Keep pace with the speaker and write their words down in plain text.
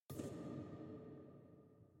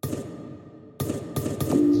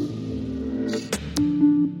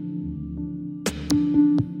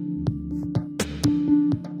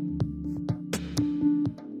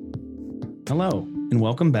Hello, and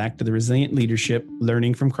welcome back to the Resilient Leadership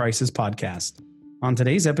Learning from Crisis podcast. On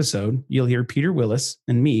today's episode, you'll hear Peter Willis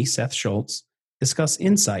and me, Seth Schultz, discuss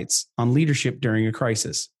insights on leadership during a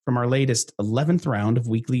crisis from our latest 11th round of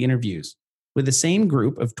weekly interviews with the same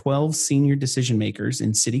group of 12 senior decision makers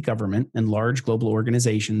in city government and large global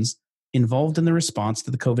organizations involved in the response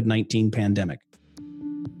to the COVID-19 pandemic.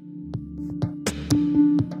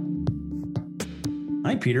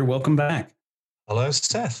 Hi, Peter. Welcome back. Hello,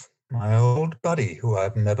 Seth, my old buddy who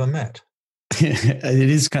I've never met. It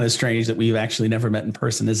is kind of strange that we've actually never met in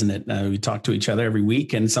person, isn't it? We talk to each other every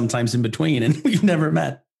week and sometimes in between, and we've never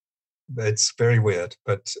met. It's very weird,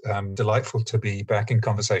 but delightful to be back in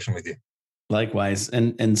conversation with you. Likewise,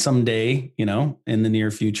 and someday, in the near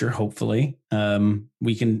future, hopefully,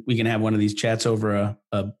 we can have one of these chats over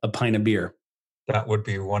a pint of beer. That would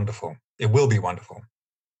be wonderful. It will be wonderful.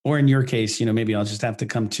 Or in your case, maybe I'll just have to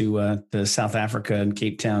come to South Africa and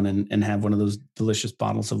Cape Town and have one of those delicious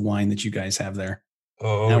bottles of wine that you guys have there.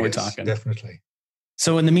 Oh, now yes, we're talking. Definitely.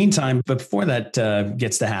 So in the meantime, but before that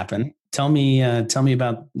gets to happen, tell me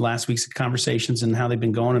about last week's conversations and how they've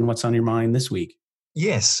been going and what's on your mind this week.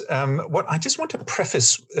 Yes. What I just want to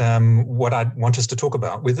preface what I want us to talk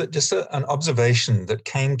about with just an observation that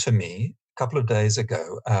came to me a couple of days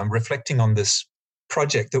ago, reflecting on this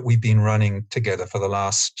project that we've been running together for the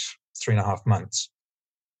last 3.5 months.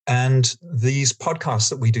 And these podcasts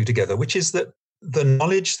that we do together, which is that the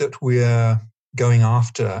knowledge that we're going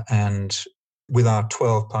after and with our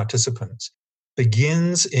 12 participants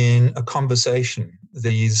begins in a conversation,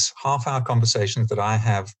 these half-hour conversations that I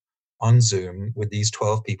have on Zoom with these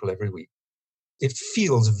 12 people every week. It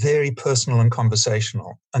feels very personal and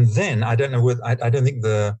conversational. And then I don't think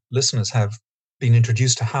the listeners have been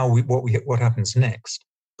introduced to what happens next.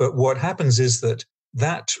 But what happens is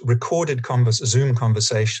that recorded Zoom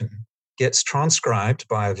conversation gets transcribed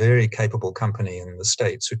by a very capable company in the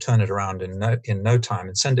States who turn it around in no time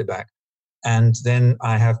and send it back. And then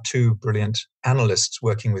I have 2 brilliant analysts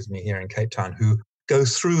working with me here in Cape Town who go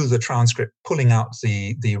through the transcript, pulling out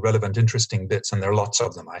the relevant, interesting bits, and there are lots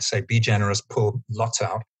of them. I say, be generous, pull lots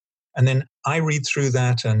out. And then I read through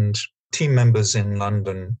that, and team members in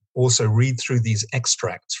London also read through these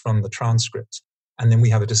extracts from the transcripts. And then we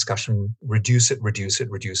have a discussion, reduce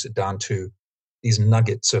it down to these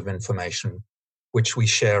nuggets of information, which we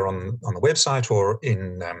share on the website or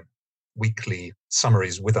in weekly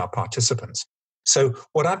summaries with our participants. So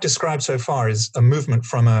what I've described so far is a movement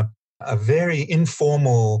from a very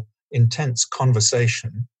informal, intense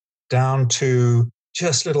conversation down to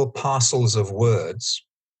just little parcels of words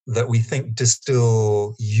that we think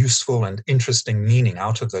distill useful and interesting meaning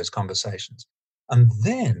out of those conversations. And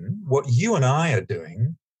then what you and I are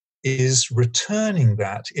doing is returning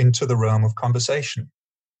that into the realm of conversation.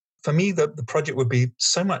 For me, the project would be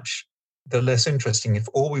so much the less interesting if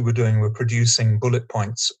all we were doing were producing bullet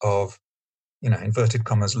points of, inverted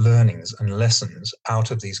commas, learnings and lessons out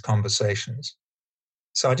of these conversations.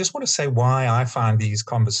 So I just want to say why I find these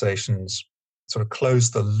conversations sort of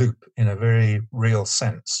close the loop in a very real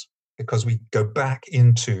sense, because we go back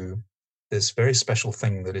into this very special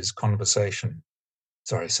thing that is conversation.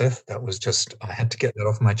 Sorry, Seth, I had to get that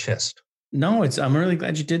off my chest. No, I'm really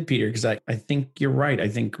glad you did, Peter, because I think you're right. I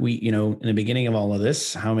think we, in the beginning of all of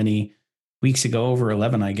this, how many weeks ago, over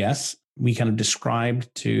 11, I guess, we kind of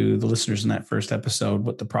described to the listeners in that first episode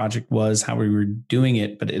what the project was, how we were doing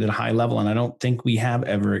it, but at a high level. And I don't think we have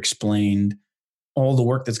ever explained all the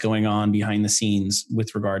work that's going on behind the scenes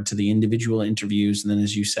with regard to the individual interviews. And then,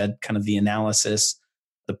 as you said, kind of the analysis,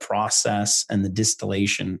 the process, and the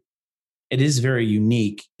distillation. It is very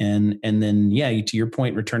unique. And then, to your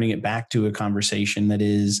point, returning it back to a conversation that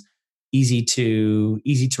is easy to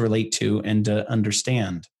relate to and to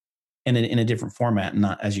understand, and in a different format, and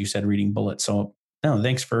not, as you said, reading bullets. So no,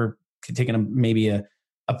 thanks for taking maybe a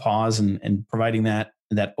pause and providing that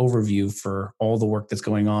overview for all the work that's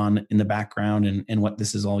going on in the background and what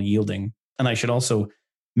this is all yielding. And I should also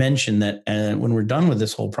mention that when we're done with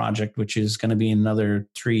this whole project, which is going to be another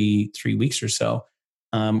three weeks or so,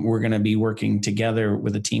 we're going to be working together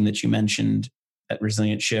with a team that you mentioned at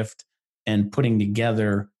Resilient Shift and putting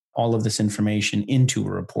together all of this information into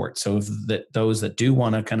a report. So if those that do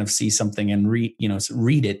want to kind of see something and read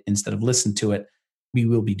it instead of listen to it, we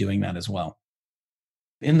will be doing that as well.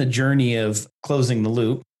 In the journey of closing the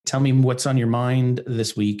loop, tell me what's on your mind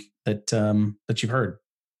this week that you've heard.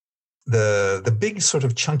 The big sort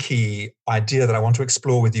of chunky idea that I want to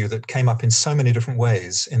explore with you that came up in so many different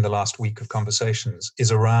ways in the last week of conversations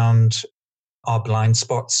is around our blind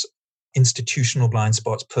spots, institutional blind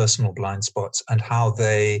spots, personal blind spots, and how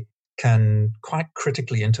they can quite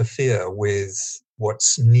critically interfere with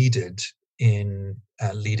what's needed in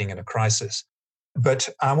leading in a crisis. But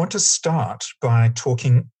I want to start by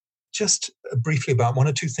talking just briefly about one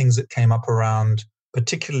or two things that came up around,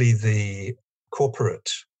 particularly the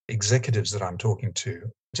corporate executives that I'm talking to.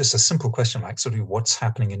 Just a simple question like sort of what's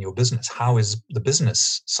happening in your business? How is the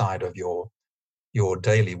business side of your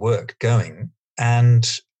daily work going? And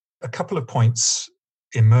a couple of points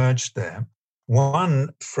emerged there. One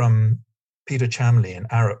from Peter Chamley in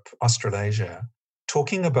Arup, Australasia,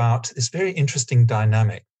 talking about this very interesting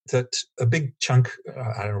dynamic that a big chunk,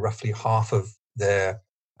 roughly half of their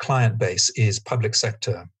client base is public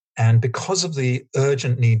sector. And because of the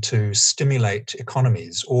urgent need to stimulate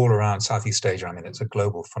economies all around Southeast Asia, I mean, it's a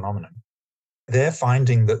global phenomenon, they're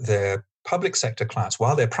finding that their public sector clients,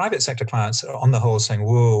 while their private sector clients are on the whole saying,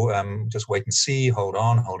 whoa, just wait and see, hold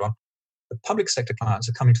on. The public sector clients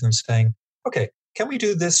are coming to them saying, okay, can we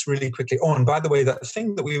do this really quickly? Oh, and by the way, that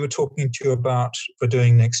thing that we were talking to you about for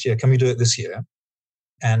doing next year, can we do it this year?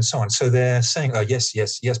 And so on. So they're saying, oh, yes,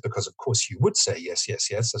 because of course you would say yes.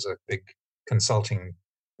 As a big consulting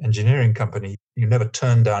engineering company, you never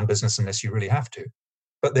turn down business unless you really have to.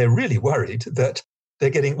 But they're really worried that they're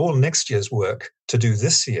getting all next year's work to do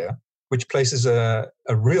this year, which places a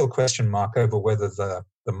real question mark over whether the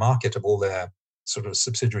market of all their sort of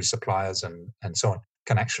subsidiary suppliers and so on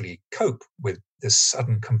can actually cope with this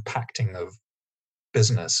sudden compacting of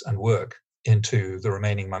business and work into the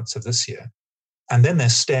remaining months of this year. And then they're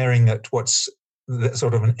staring at what's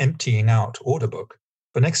sort of an emptying out order book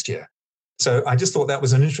for next year. So I just thought that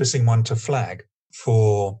was an interesting one to flag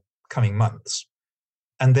for coming months.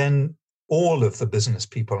 And then all of the business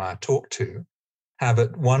people I talked to have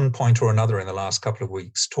at one point or another in the last couple of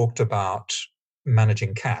weeks talked about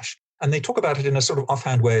managing cash. And they talk about it in a sort of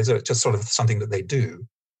offhand way as it's just sort of something that they do.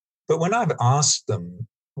 But when I've asked them,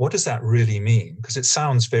 what does that really mean? Because it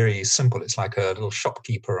sounds very simple. It's like a little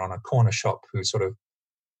shopkeeper on a corner shop who sort of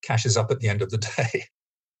cashes up at the end of the day.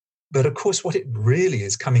 But of course, what it really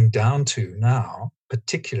is coming down to now,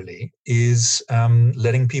 particularly, is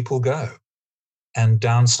letting people go and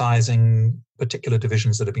downsizing particular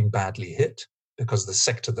divisions that have been badly hit because the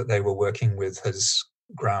sector that they were working with has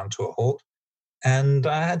ground to a halt. And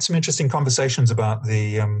I had some interesting conversations about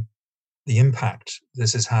the impact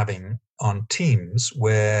this is having on teams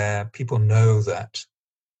where people know that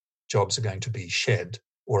jobs are going to be shed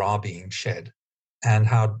or are being shed, and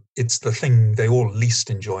how it's the thing they all least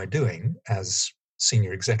enjoy doing as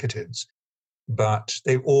senior executives. But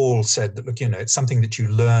they all said that, look, it's something that you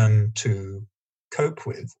learn to cope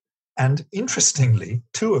with. And interestingly,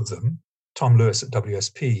 two of them, Tom Lewis at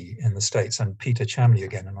WSP in the States and Peter Chamley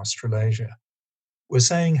again in Australasia, were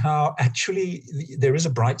saying how actually there is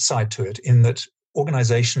a bright side to it in that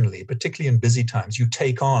organizationally, particularly in busy times, you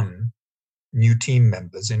take on new team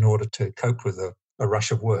members in order to cope with a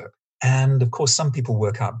rush of work. And of course, some people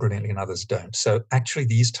work out brilliantly and others don't. So actually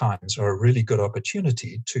these times are a really good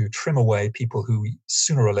opportunity to trim away people who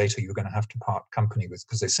sooner or later you're going to have to part company with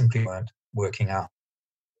because they simply weren't working out.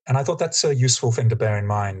 And I thought that's a useful thing to bear in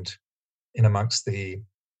mind in amongst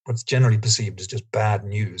what's generally perceived as just bad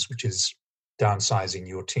news, which is downsizing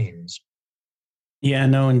your teams. Yeah,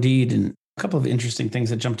 no, indeed. And a couple of interesting things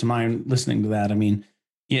that jumped to mind listening to that. I mean,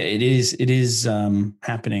 yeah, it is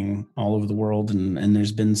happening all over the world. And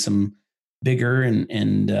there's been some bigger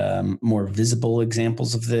and more visible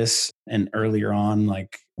examples of this. And earlier on,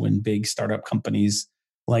 like when big startup companies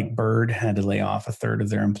like Bird had to lay off a third of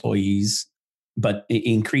their employees, but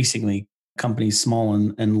increasingly companies small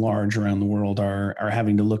and large around the world are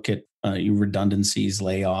having to look at redundancies,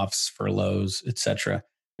 layoffs, furloughs, et cetera.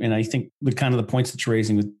 And I think the kind of the points that you're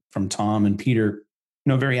raising from Tom and Peter,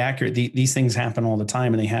 very accurate. These things happen all the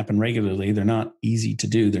time and they happen regularly. They're not easy to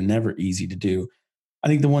do. They're never easy to do. I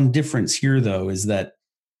think the one difference here, though, is that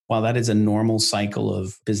while that is a normal cycle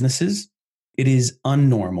of businesses, it is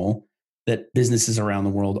unnormal that businesses around the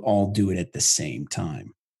world all do it at the same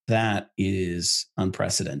time. That is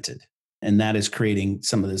unprecedented. And that is creating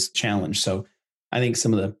some of this challenge. So I think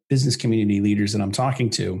some of the business community leaders that I'm talking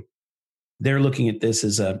to, they're looking at this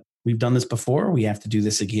as we've done this before. We have to do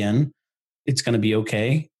this again. It's going to be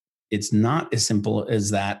okay. It's not as simple as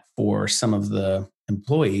that for some of the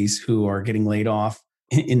employees who are getting laid off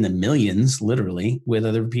in the millions, literally, with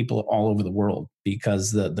other people all over the world,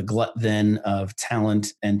 because the glut then of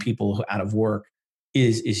talent and people out of work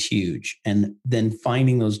is huge. And then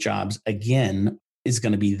finding those jobs again is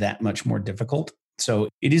going to be that much more difficult. So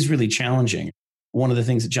it is really challenging. One of the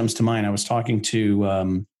things that jumps to mind, I was talking to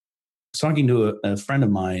a friend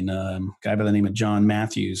of mine, a guy by the name of John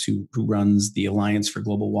Matthews, who runs the Alliance for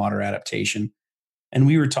Global Water Adaptation. And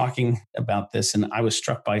we were talking about this, and I was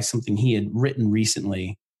struck by something he had written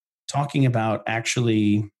recently, talking about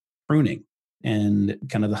actually pruning and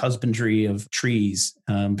kind of the husbandry of trees,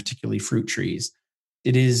 particularly fruit trees.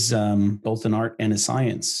 It is both an art and a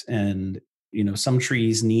science. And, some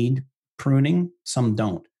trees need pruning, some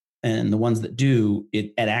don't. And the ones that do,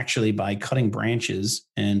 it actually by cutting branches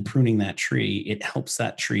and pruning that tree, it helps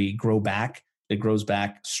that tree grow back. It grows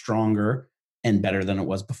back stronger and better than it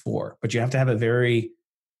was before. But you have to have a very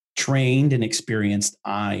trained and experienced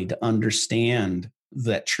eye to understand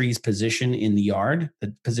that tree's position in the yard,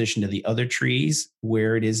 the position to the other trees,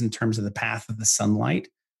 where it is in terms of the path of the sunlight,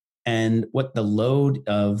 and what the load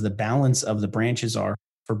of the balance of the branches are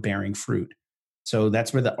for bearing fruit. So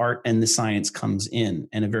that's where the art and the science comes in.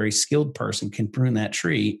 And a very skilled person can prune that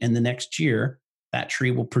tree, and the next year, that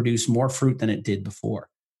tree will produce more fruit than it did before.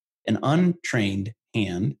 An untrained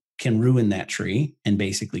hand can ruin that tree and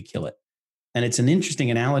basically kill it. And it's an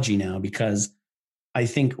interesting analogy now because I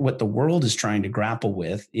think what the world is trying to grapple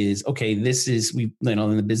with is, okay, this is, in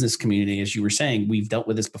the business community, as you were saying, we've dealt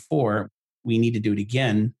with this before. We need to do it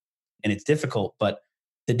again. And it's difficult. But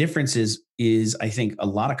the difference is I think a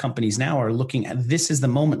lot of companies now are looking at this is the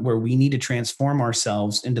moment where we need to transform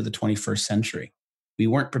ourselves into the 21st century. We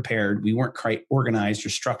weren't prepared. We weren't quite organized or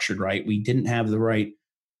structured right. We didn't have the right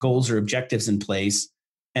goals or objectives in place.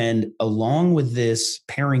 And along with this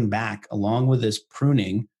paring back, along with this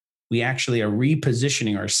pruning, we actually are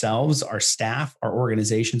repositioning ourselves, our staff, our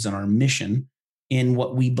organizations, and our mission in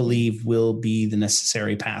what we believe will be the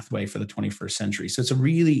necessary pathway for the 21st century. So it's a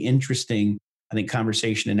really interesting, I think,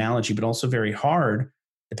 conversation analogy, but also very hard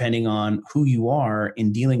depending on who you are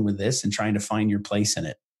in dealing with this and trying to find your place in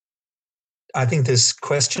it. I think this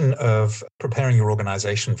question of preparing your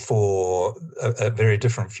organization for a very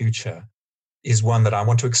different future is one that I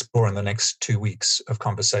want to explore in the next 2 weeks of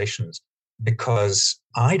conversations, because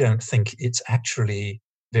I don't think it's actually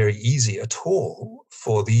very easy at all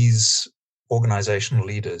for these organizational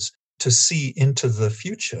leaders to see into the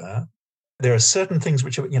future. There are certain things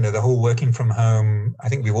which are, the whole working from home, I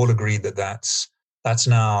think we've all agreed that that's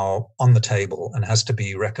now on the table and has to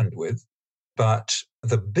be reckoned with. But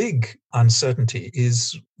the big uncertainty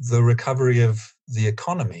is the recovery of the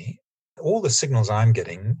economy. All the signals I'm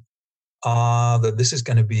getting are that this is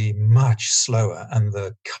going to be much slower and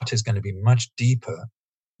the cut is going to be much deeper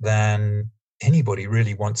than anybody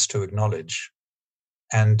really wants to acknowledge.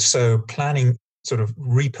 And so planning, sort of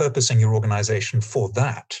repurposing your organization for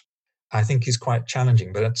that, I think is quite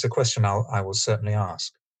challenging, but it's a question I will certainly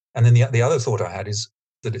ask. And then the other thought I had is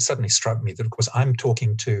that it suddenly struck me that, of course, I'm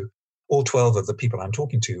talking to all 12 of the people I'm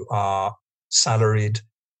talking to are salaried,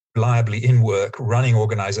 reliably in work, running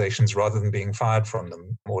organizations rather than being fired from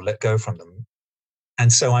them or let go from them.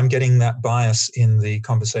 And so I'm getting that bias in the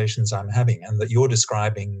conversations I'm having, and that you're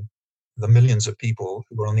describing the millions of people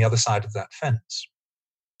who are on the other side of that fence.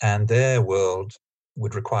 And their world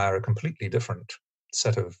would require a completely different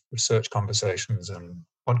set of research conversations and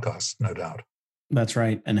podcasts, no doubt. That's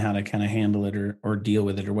right. And how to kind of handle it or deal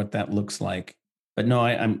with it or what that looks like. But no,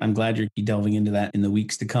 I'm glad you're delving into that in the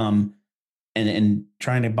weeks to come. And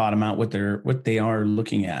trying to bottom out what they are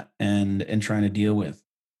looking at and trying to deal with.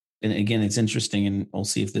 And again, it's interesting, and we'll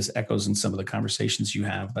see if this echoes in some of the conversations you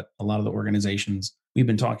have, but a lot of the organizations we've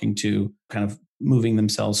been talking to kind of moving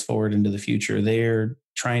themselves forward into the future, they're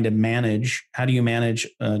trying to manage, how do you manage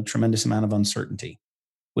a tremendous amount of uncertainty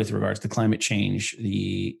with regards to climate change,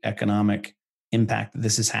 the economic impact that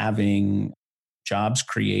this is having, jobs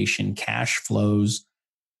creation, cash flows.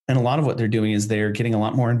 And a lot of what they're doing is they're getting a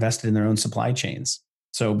lot more invested in their own supply chains.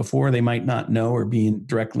 So before they might not know or be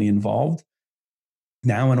directly involved,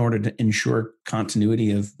 now in order to ensure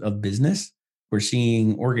continuity of business, we're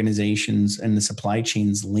seeing organizations and the supply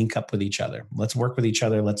chains link up with each other. Let's work with each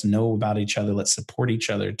other. Let's know about each other. Let's support each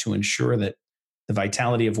other to ensure that the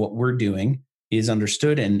vitality of what we're doing is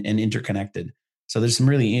understood and interconnected. So there's some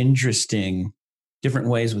really interesting different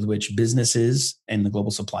ways with which businesses and the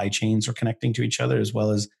global supply chains are connecting to each other, as well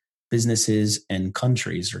as businesses and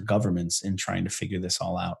countries or governments in trying to figure this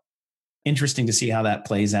all out. Interesting to see how that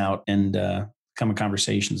plays out and come in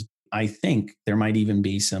conversations. I think there might even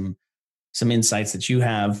be some insights that you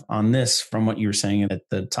have on this from what you were saying at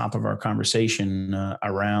the top of our conversation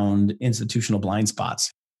around institutional blind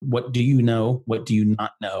spots. What do you know? What do you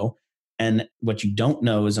not know? And what you don't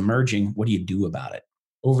know is emerging. What do you do about it?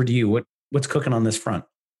 Over to you. What's cooking on this front?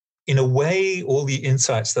 In a way, all the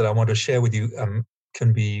insights that I want to share with you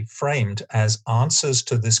can be framed as answers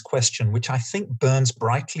to this question, which I think burns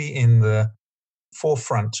brightly in the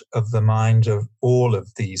forefront of the mind of all of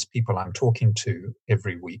these people I'm talking to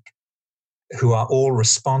every week, who are all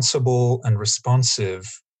responsible and responsive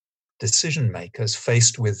decision makers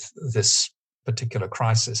faced with this particular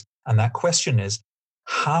crisis. And that question is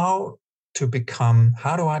how do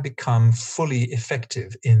I become fully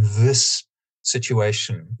effective in this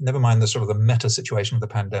situation? Never mind the sort of the meta situation of the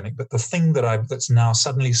pandemic, but the thing that's now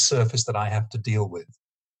suddenly surfaced that I have to deal with.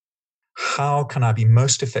 How can I be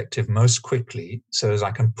most effective most quickly so as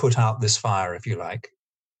I can put out this fire, if you like?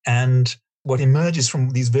 And what emerges from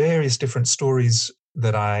these various different stories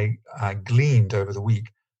that I gleaned over the week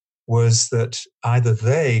was that either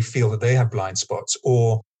they feel that they have blind spots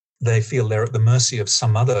or they feel they're at the mercy of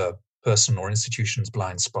some other person or institution's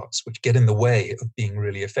blind spots, which get in the way of being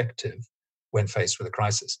really effective when faced with a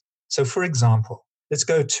crisis. So, for example, let's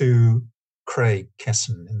go to Craig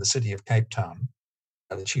Kesson in the city of Cape Town,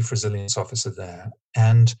 the chief resilience officer there.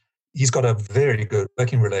 And he's got a very good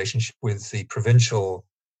working relationship with the provincial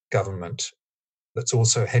government that's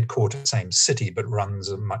also headquartered in the same city, but runs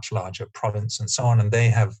a much larger province and so on. And they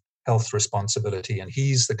have health responsibility. And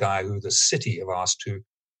he's the guy who the city have asked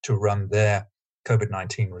to run their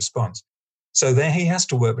COVID-19 response. So there he has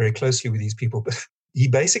to work very closely with these people. But he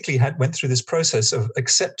basically went through this process of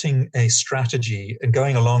accepting a strategy and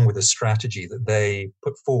going along with a strategy that they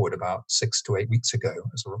put forward about 6 to 8 weeks ago.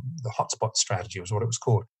 The hotspot strategy was what it was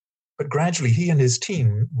called. But gradually he and his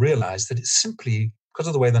team realized that it's simply because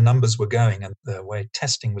of the way the numbers were going and the way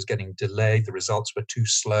testing was getting delayed, the results were too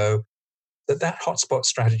slow, that hotspot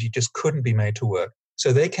strategy just couldn't be made to work.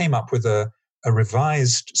 So they came up with a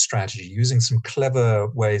revised strategy using some clever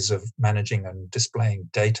ways of managing and displaying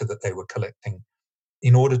data that they were collecting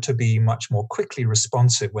in order to be much more quickly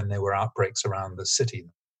responsive when there were outbreaks around the city.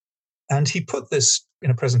 And he put this in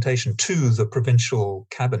a presentation to the provincial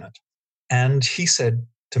cabinet. And he said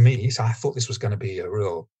to me, I thought this was going to be a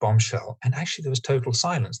real bombshell. And actually there was total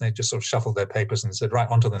silence. They just sort of shuffled their papers and said, right,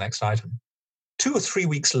 on to the next item. 2 or 3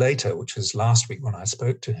 weeks later, which was last week when I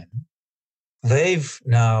spoke to him, they've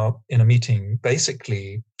now, in a meeting,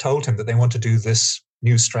 basically told him that they want to do this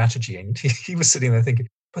new strategy. And he was sitting there thinking,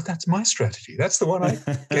 but that's my strategy. That's the one I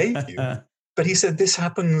gave you. But he said, this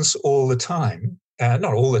happens all the time.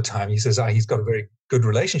 Not all the time. He says he's got a very good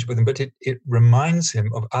relationship with them, but it reminds him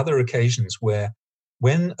of other occasions where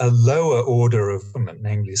when a lower order of government,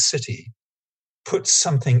 namely a city, puts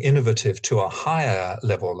something innovative to a higher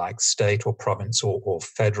level like state or province or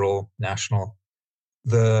federal, national,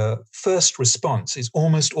 the first response is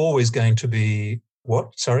almost always going to be,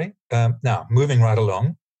 what? Sorry? Now, moving right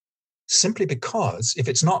along, simply because if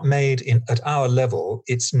it's not made at our level,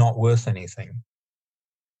 it's not worth anything.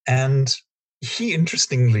 And he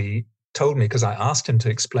interestingly told me, because I asked him to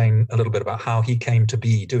explain a little bit about how he came to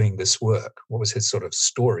be doing this work, what was his sort of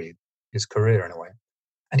story, his career in a way.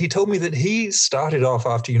 And he told me that he started off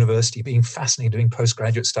after university being fascinated doing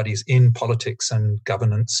postgraduate studies in politics and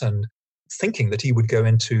governance and thinking that he would go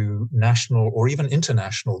into national or even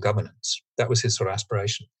international governance. That was his sort of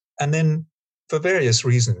aspiration. And then for various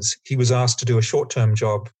reasons, he was asked to do a short-term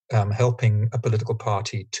job helping a political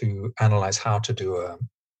party to analyze how to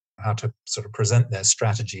sort of present their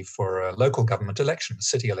strategy for a local government election,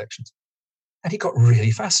 city elections. And he got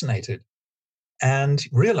really fascinated and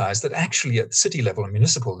realized that actually at the city level and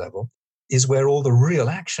municipal level is where all the real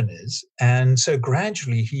action is. And so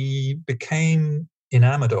gradually he became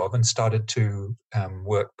enamored of and started to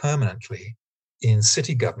work permanently in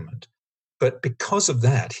city government. But because of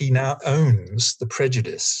that, he now owns the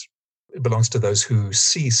prejudice. It belongs to those who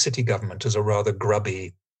see city government as a rather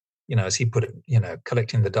grubby, as he put it,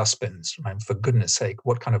 collecting the dustbins. Right? For goodness sake,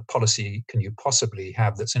 what kind of policy can you possibly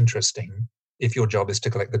have that's interesting if your job is to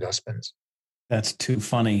collect the dustbins? That's too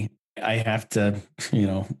funny. I have to,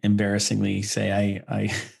 embarrassingly say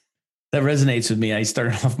I that resonates with me. I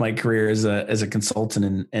started off my career as a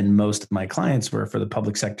consultant, and most of my clients were for the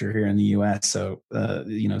public sector here in the U.S. So,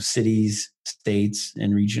 cities, states,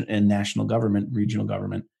 and region and national government, regional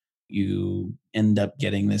government. You end up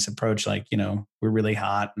getting this approach like, we're really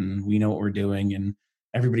hot and we know what we're doing, and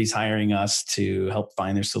everybody's hiring us to help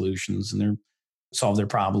find their solutions and solve their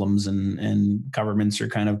problems. And governments are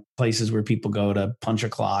kind of places where people go to punch a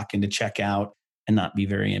clock and to check out and not be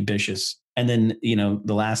very ambitious. And then,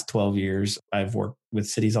 the last 12 years, I've worked with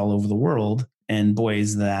cities all over the world, and boy,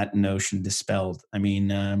 is that notion dispelled. I mean,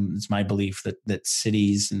 it's my belief that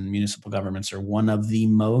cities and municipal governments are one of the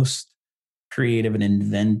most creative and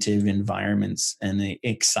inventive environments, and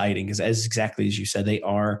exciting, because exactly as you said, they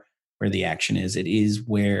are where the action is. It is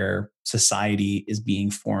where society is being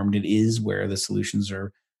formed. It is where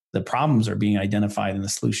the problems are being identified and the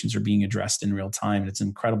solutions are being addressed in real time. And it's an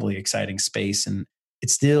incredibly exciting space. And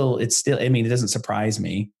it's still, I mean, it doesn't surprise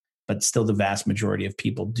me, but still the vast majority of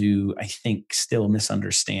people do, I think, still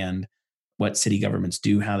misunderstand what city governments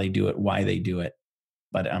do, how they do it, why they do it.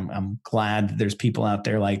 But I'm glad there's people out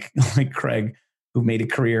there like like Craig who made a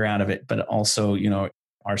career out of it, but also,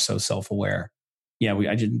 are so self-aware. Yeah,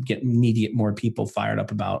 I just need to get more people fired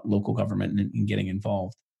up about local government and getting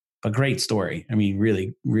involved. But great story. I mean,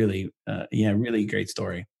 really, really, really great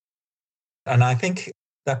story. And I think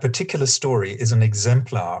that particular story is an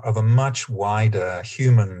exemplar of a much wider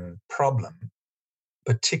human problem,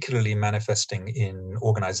 particularly manifesting in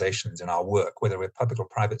organizations in our work, whether we're public or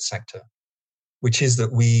private sector, which is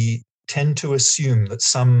that we tend to assume that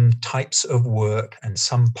some types of work and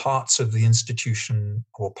some parts of the institution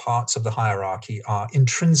or parts of the hierarchy are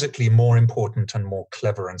intrinsically more important and more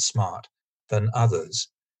clever and smart than others.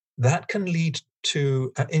 That can lead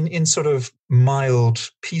to, in sort of mild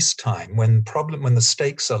peacetime, when the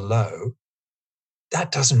stakes are low,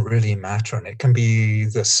 that doesn't really matter, and it can be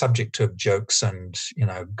the subject of jokes and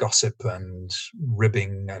gossip and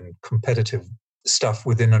ribbing and competitive stuff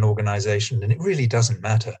within an organization, and it really doesn't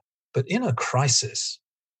matter. But in a crisis,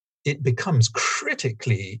 it becomes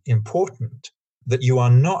critically important that you are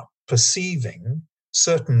not perceiving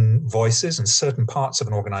certain voices and certain parts of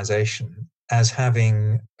an organization as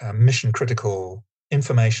having mission critical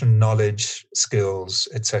information, knowledge, skills,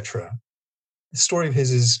 etc. The story of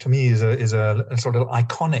his is, to me, is a sort of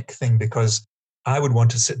iconic thing, because I would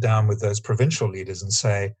want to sit down with those provincial leaders and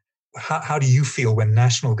say, how do you feel when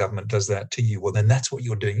national government does that to you? Well, then that's what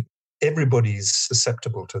you're doing. Everybody's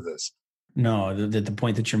susceptible to this. No, the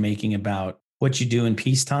point that you're making about what you do in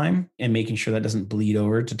peacetime and making sure that doesn't bleed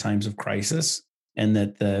over to times of crisis, and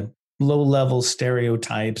that the low-level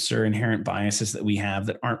stereotypes or inherent biases that we have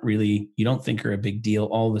that aren't really, you don't think are a big deal,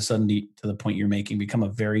 all of a sudden, to the point you're making, become a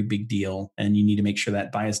very big deal. And you need to make sure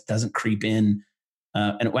that bias doesn't creep in.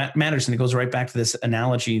 And it matters. And it goes right back to this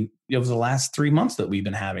analogy of the last 3 months that we've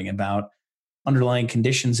been having about underlying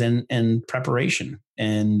conditions and preparation.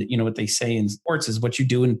 And what they say in sports is what you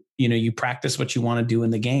do, and you practice what you want to do in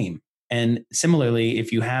the game. And similarly,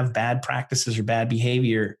 if you have bad practices or bad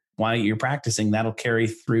behavior while you're practicing, that'll carry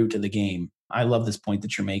through to the game. I love this point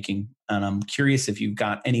that you're making. And I'm curious if you've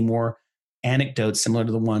got any more anecdotes similar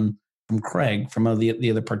to the one from Craig, from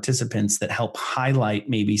the other participants, that help highlight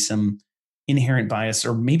maybe some inherent bias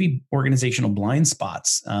or maybe organizational blind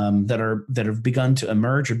spots that have begun to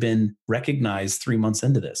emerge or been recognized 3 months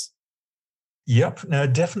into this. Yep, no,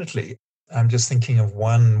 definitely. I'm just thinking of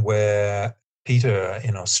one where Peter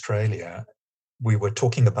in Australia, we were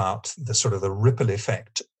talking about the ripple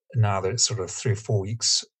effect, now that it's sort of 3 or 4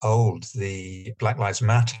 weeks old, the Black Lives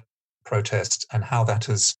Matter protest, and how that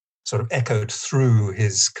has sort of echoed through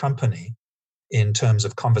his company in terms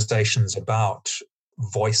of conversations about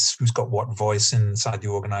voice, who's got what voice inside the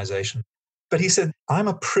organization. But he said, I'm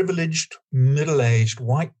a privileged, middle-aged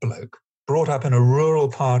white bloke brought up in a rural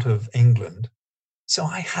part of England, so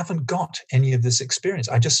I haven't got any of this experience.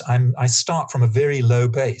 I start from a very low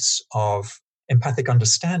base of empathic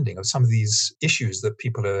understanding of some of these issues that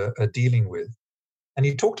people are dealing with. And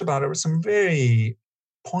he talked about some very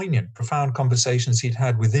poignant, profound conversations he'd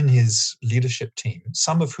had within his leadership team,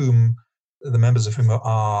 some of whom, the members of whom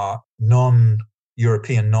are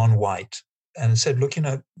non-European, non-white, and said, look,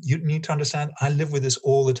 you need to understand, I live with this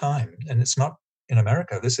all the time. And it's not in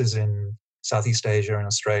America. This is in Southeast Asia and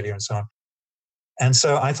Australia and so on. And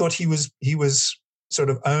so I thought he was sort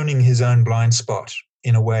of owning his own blind spot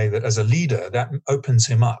in a way that, as a leader, that opens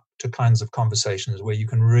him up to kinds of conversations where you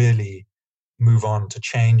can really move on to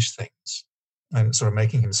change things, and sort of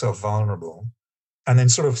making himself vulnerable. And then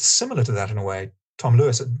sort of similar to that in a way, Tom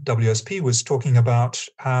Lewis at WSP was talking about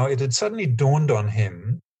how it had suddenly dawned on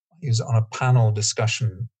him. He was on a panel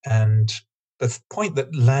discussion, and the point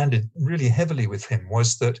that landed really heavily with him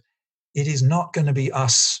was that it is not going to be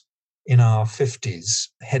us in our 50s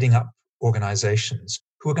heading up organizations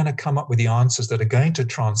who are going to come up with the answers that are going to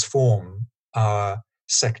transform our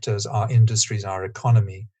sectors, our industries, our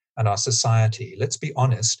economy, and our society. Let's be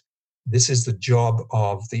honest, this is the job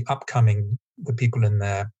of the people in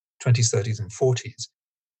their 20s, 30s, and 40s.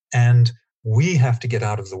 And we have to get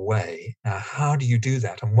out of the way. Now, how do you do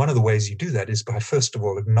that? And one of the ways you do that is by, first of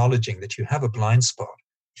all, acknowledging that you have a blind spot.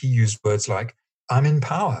 He used words like, I'm in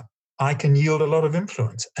power. I can yield a lot of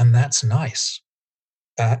influence. And that's nice.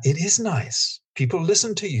 It is nice. People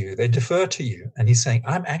listen to you. They defer to you. And he's saying,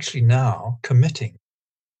 I'm actually now committing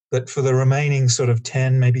that for the remaining sort of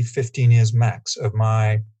 10, maybe 15 years max of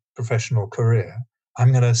my professional career,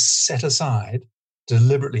 I'm going to set aside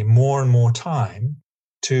deliberately more and more time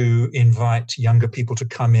to invite younger people to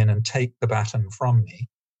come in and take the baton from me,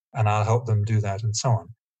 and I'll help them do that and so on.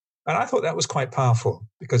 And I thought that was quite powerful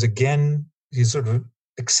because, again, he's sort of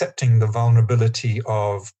accepting the vulnerability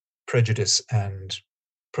of prejudice and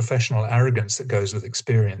professional arrogance that goes with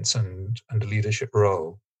experience and a leadership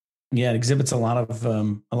role. Yeah, it exhibits a lot of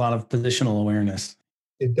positional awareness.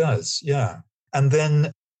 It does, yeah. And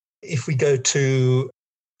then if we go to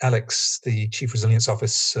Alex, the Chief Resilience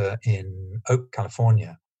Officer in Oak,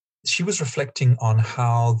 California, she was reflecting on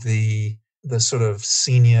how the sort of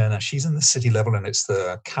senior, now she's in the city level and it's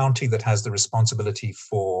the county that has the responsibility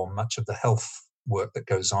for much of the health work that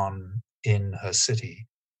goes on in her city.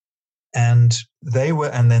 And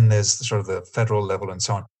then there's the sort of the federal level and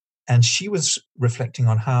so on. And she was reflecting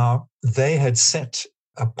on how they had set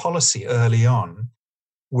a policy early on,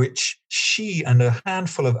 which she and a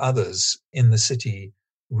handful of others in the city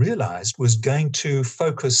realized was going to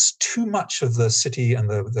focus too much of the city and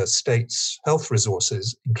the state's health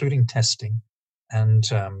resources, including testing and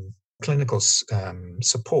clinical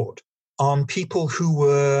support, on people who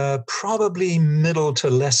were probably middle to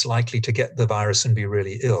less likely to get the virus and be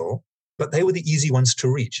really ill, but they were the easy ones to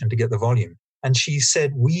reach and to get the volume. And she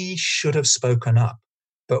said, we should have spoken up,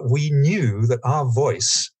 but we knew that our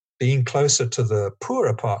voice, being closer to the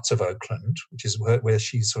poorer parts of Oakland, which is where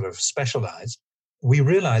she sort of specialized, we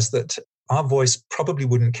realized that our voice probably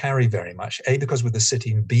wouldn't carry very much, A, because we're the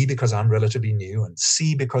city, and B, because I'm relatively new, and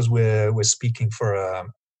C, because we're speaking for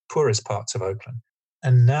poorest parts of Oakland.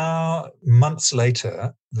 And now, months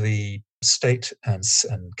later, the state and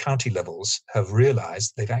county levels have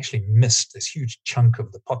realized they've actually missed this huge chunk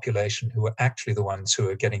of the population who are actually the ones who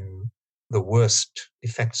are getting the worst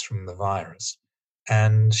effects from the virus.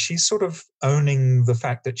 And she's sort of owning the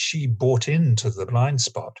fact that she bought into the blind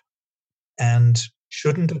spot and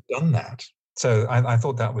shouldn't have done that. So I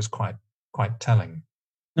thought that was quite telling.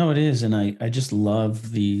 No, it is. And I just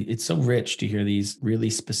love it's so rich to hear these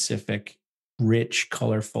really specific, rich,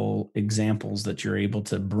 colorful examples that you're able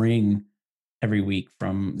to bring every week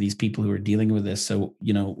from these people who are dealing with this. So,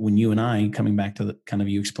 when you and I, coming back to the kind of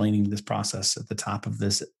you explaining this process at the top of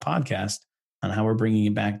this podcast on how we're bringing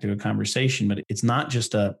it back to a conversation, but it's not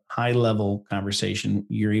just a high level conversation.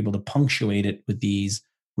 You're able to punctuate it with these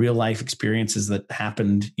real life experiences that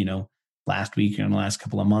happened, last week or in the last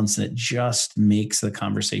couple of months. And it just makes the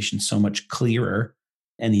conversation so much clearer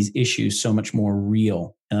and these issues so much more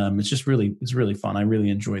real. It's really fun. I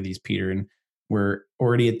really enjoy these, Peter. And we're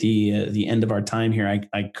already at the end of our time here.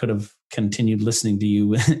 I could have continued listening to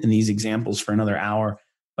you in these examples for another hour,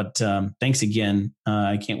 but thanks again.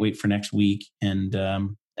 I can't wait for next week.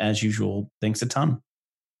 And as usual, thanks a ton.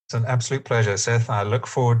 It's an absolute pleasure, Seth. I look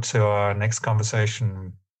forward to our next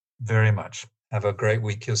conversation very much. Have a great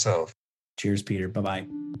week yourself. Cheers, Peter. Bye-bye.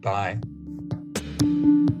 Bye.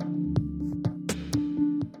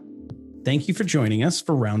 Thank you for joining us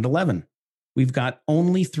for round 11. We've got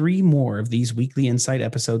only 3 more of these weekly Insight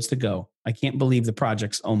episodes to go. I can't believe the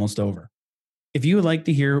project's almost over. If you would like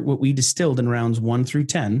to hear what we distilled in rounds 1 through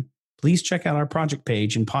 10, please check out our project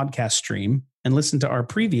page and podcast stream and listen to our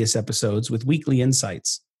previous episodes with weekly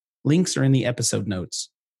insights. Links are in the episode notes.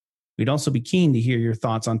 We'd also be keen to hear your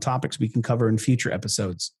thoughts on topics we can cover in future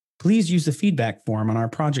episodes. Please use the feedback form on our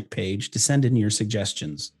project page to send in your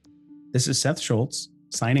suggestions. This is Seth Schultz,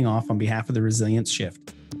 signing off on behalf of the Resilience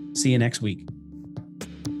Shift. See you next week.